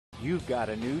You've got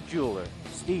a new jeweler.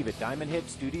 Steve at Diamond Head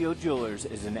Studio Jewelers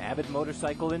is an avid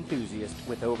motorcycle enthusiast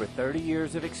with over 30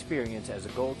 years of experience as a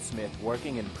goldsmith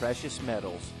working in precious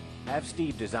metals. Have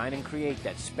Steve design and create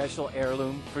that special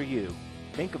heirloom for you.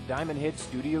 Think of Diamond Head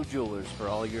Studio Jewelers for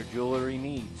all your jewelry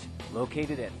needs.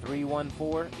 Located at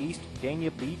 314 East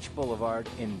Dania Beach Boulevard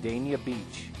in Dania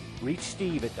Beach. Reach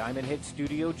Steve at Diamond Head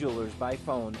Studio Jewelers by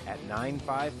phone at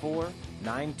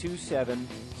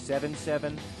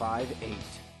 954-927-7758.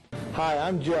 Hi,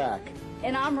 I'm Jack.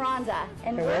 And I'm Rhonda.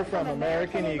 And we're from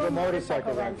American Eagle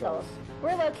Motorcycle Rentals.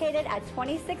 We're located at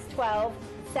 2612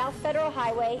 South Federal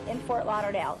Highway in Fort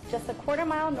Lauderdale, just a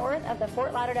quarter-mile north of the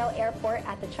Fort Lauderdale Airport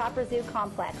at the Chopper Zoo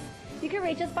Complex. You can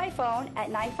reach us by phone at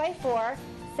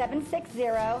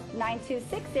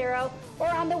 954-760-9260 or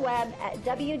on the web at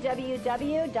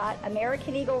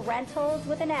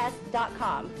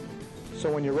www.americaneaglerentalswithans.com. So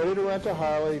when you're ready to rent a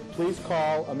Harley, please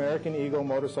call American Eagle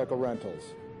Motorcycle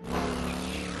Rentals.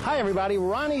 Hi everybody,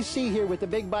 Ronnie C. here with the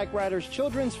Big Bike Riders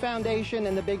Children's Foundation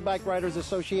and the Big Bike Riders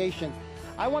Association.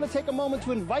 I want to take a moment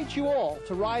to invite you all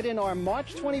to ride in our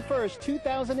March 21st,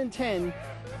 2010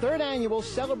 third annual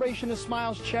Celebration of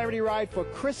Smiles charity ride for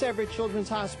Chris Everett Children's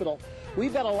Hospital.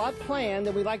 We've got a lot planned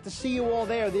and we'd like to see you all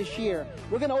there this year.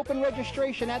 We're going to open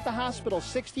registration at the hospital,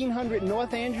 1600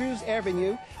 North Andrews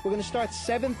Avenue. We're going to start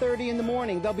 7:30 in the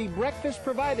morning. There'll be breakfast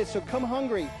provided, so come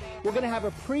hungry. We're going to have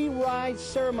a pre-ride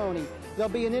ceremony. There'll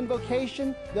be an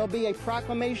invocation. There'll be a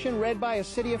proclamation read by a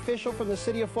city official from the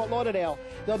city of Fort Lauderdale.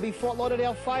 There'll be Fort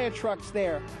Lauderdale fire trucks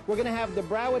there. We're going to have the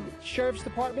Broward Sheriff's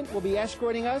Department will be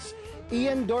escorting us.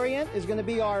 Ian Dorian is going to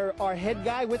be our head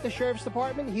guy with the Sheriff's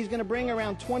Department. He's going to bring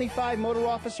around 25 motor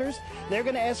officers. They're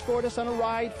going to escort us on a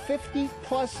ride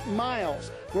 50-plus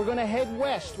miles. We're going to head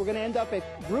west. We're going to end up at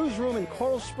Brews Room in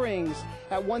Coral Springs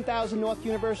at 1000 North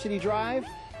University Drive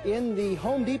in the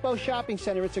Home Depot Shopping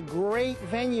Center. It's a great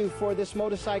venue for this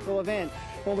motorcycle event.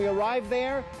 When we arrive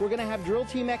there, we're going to have drill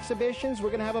team exhibitions, we're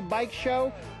going to have a bike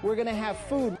show, we're going to have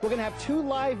food, we're going to have 2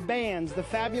 live bands. The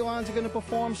Fabulons are going to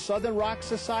perform, Southern Rock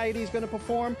Society is going to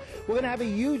perform. We're going to have a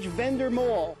huge vendor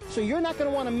mall, so you're not going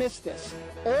to want to miss this.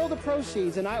 All the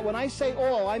proceeds, and when I say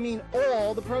all, I mean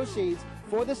all the proceeds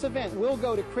for this event will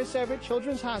go to Chris Everett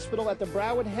Children's Hospital at the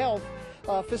Broward Health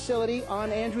facility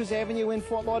on Andrews Avenue in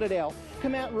Fort Lauderdale.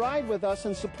 Come out and ride with us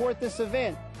and support this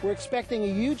event. We're expecting a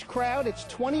huge crowd. It's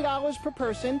 $20 per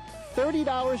person,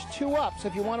 $30 2 up. So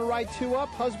if you want to ride 2 up,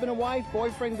 husband and wife,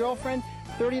 boyfriend, girlfriend,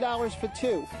 $30 for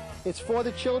 2. It's for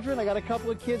the children. I got a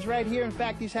couple of kids right here. In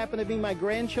fact, these happen to be my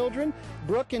grandchildren,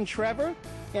 Brooke and Trevor.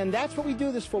 And that's what we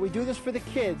do this for. We do this for the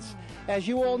kids. As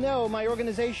you all know, my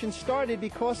organization started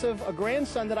because of a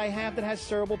grandson that I have that has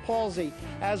cerebral palsy.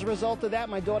 As a result of that,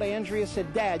 my daughter Andrea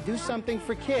said, "Dad, do something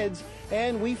for kids,"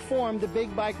 and we formed the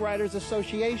Big Bike Riders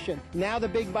Association, now the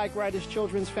Big Bike Riders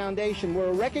Children's Foundation. We're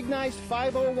a recognized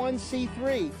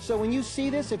 501c3. So when you see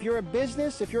this, if you're a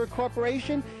business, if you're a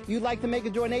corporation, you'd like to make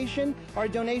a donation, our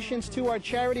donations to our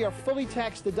charity are fully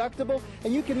tax deductible,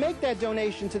 and you can make that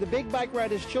donation to the Big Bike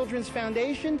Riders Children's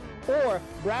Foundation or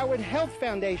Broward Health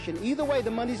Foundation. Either way, the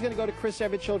money's going to go to Chris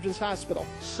Everett Children's Hospital.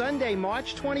 Sunday,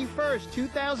 March 21st,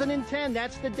 2010,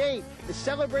 that's the date. The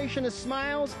Celebration of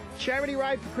Smiles charity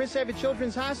ride for Chris Everett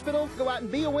Children's Hospital. Go out and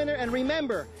be a winner, and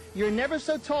remember, you're never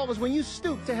so tall as when you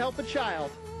stoop to help a child.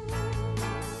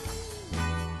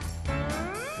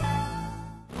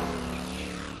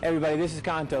 Hey everybody, this is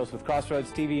Contos with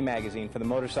Crossroads TV Magazine for the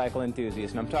motorcycle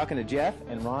enthusiast, and I'm talking to Jeff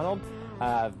and Ronald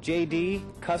of JD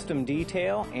Custom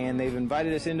Detail, and they've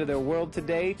invited us into their world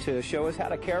today to show us how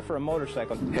to care for a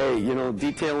motorcycle. Hey, you know,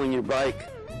 detailing your bike,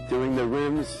 doing the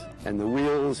rims and the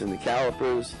wheels and the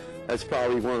calipers, that's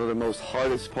probably one of the most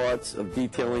hardest parts of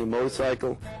detailing a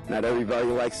motorcycle. Not everybody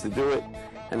likes to do it,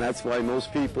 and that's why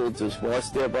most people just wash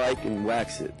their bike and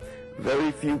wax it.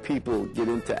 Very few people get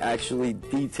into actually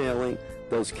detailing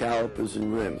those calipers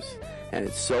and rims, and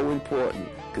it's so important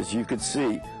because you could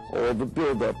see all the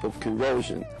buildup of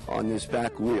corrosion on this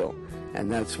back wheel,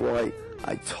 and that's why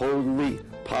I totally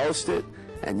polished it,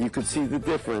 and you could see the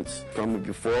difference from the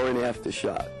before and after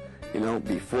shot. You know,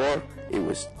 before it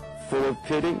was full of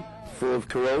pitting, full of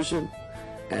corrosion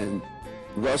and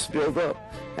rust buildup,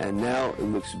 and now it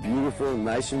looks beautiful,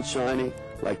 nice and shiny,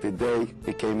 like the day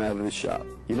it came out of the shop.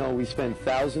 You know, we spend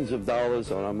thousands of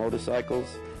dollars on our motorcycles,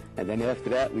 and then after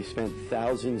that we spend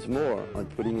thousands more on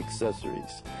putting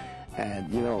accessories.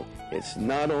 And you know, it's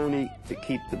not only to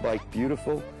keep the bike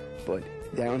beautiful, but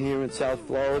down here in South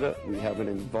Florida we have an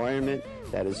environment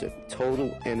that is a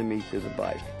total enemy to the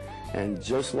bike. And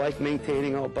just like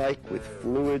maintaining our bike with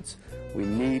fluids, we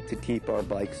need to keep our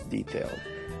bikes detailed.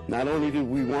 Not only do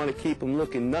we want to keep them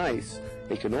looking nice,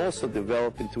 it can also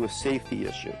develop into a safety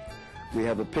issue. We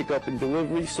have a pickup and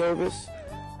delivery service.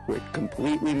 We're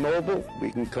completely mobile.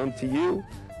 We can come to you.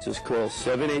 Just call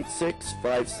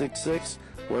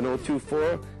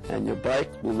 786-566-1024 and your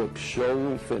bike will look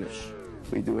showroom finish.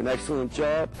 We do an excellent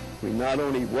job. We not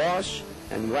only wash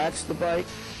and wax the bike,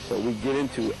 but we get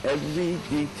into every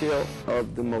detail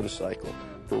of the motorcycle.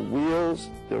 The wheels,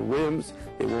 the rims,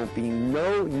 there won't be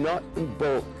no nut and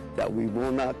bolt that we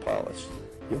will not polish.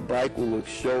 Your bike will look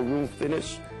showroom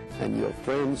finish and your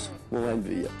friends will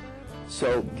envy you.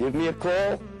 So give me a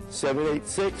call,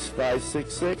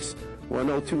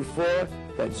 786-566-1024.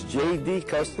 That's JD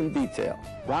Custom Detail.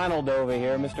 Ronald over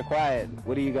here, Mr. Quiet.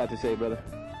 What do you got to say, brother?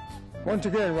 Once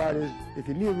again, riders, if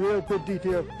you need real good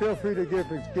detail, feel free to give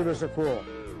us a call.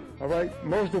 All right?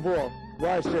 Most of all,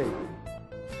 ride safe.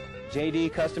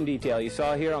 JD Custom Detail. You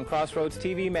saw here on Crossroads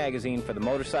TV magazine for the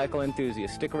motorcycle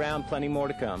enthusiast. Stick around, plenty more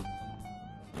to come.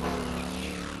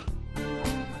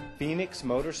 Phoenix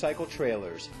Motorcycle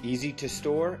Trailers. Easy to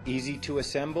store, easy to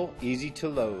assemble, easy to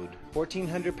load.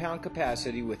 1,400-pound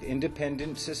capacity with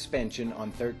independent suspension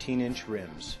on 13-inch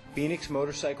rims. Phoenix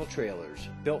Motorcycle Trailers.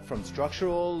 Built from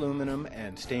structural aluminum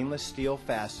and stainless steel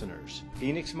fasteners.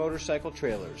 Phoenix Motorcycle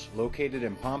Trailers. Located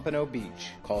in Pompano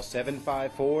Beach. Call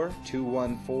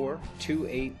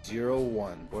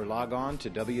 754-214-2801 or log on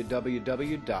to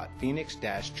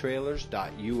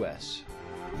www.phoenix-trailers.us.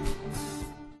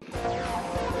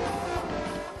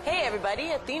 Hey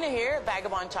everybody, Athena here at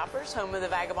Vagabond Choppers, home of the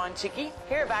Vagabond Chickie.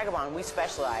 Here at Vagabond, we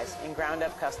specialize in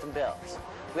ground-up custom builds.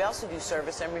 We also do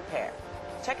service and repair.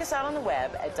 Check us out on the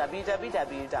web at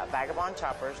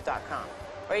www.vagabondchoppers.com,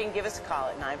 or you can give us a call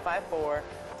at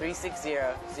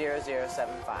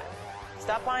 954-360-0075.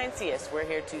 Stop by and see us. We're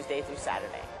here Tuesday through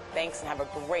Saturday. Thanks and have a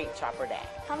great chopper day.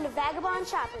 Come to Vagabond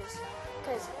Choppers,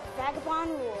 because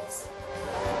Vagabond rules.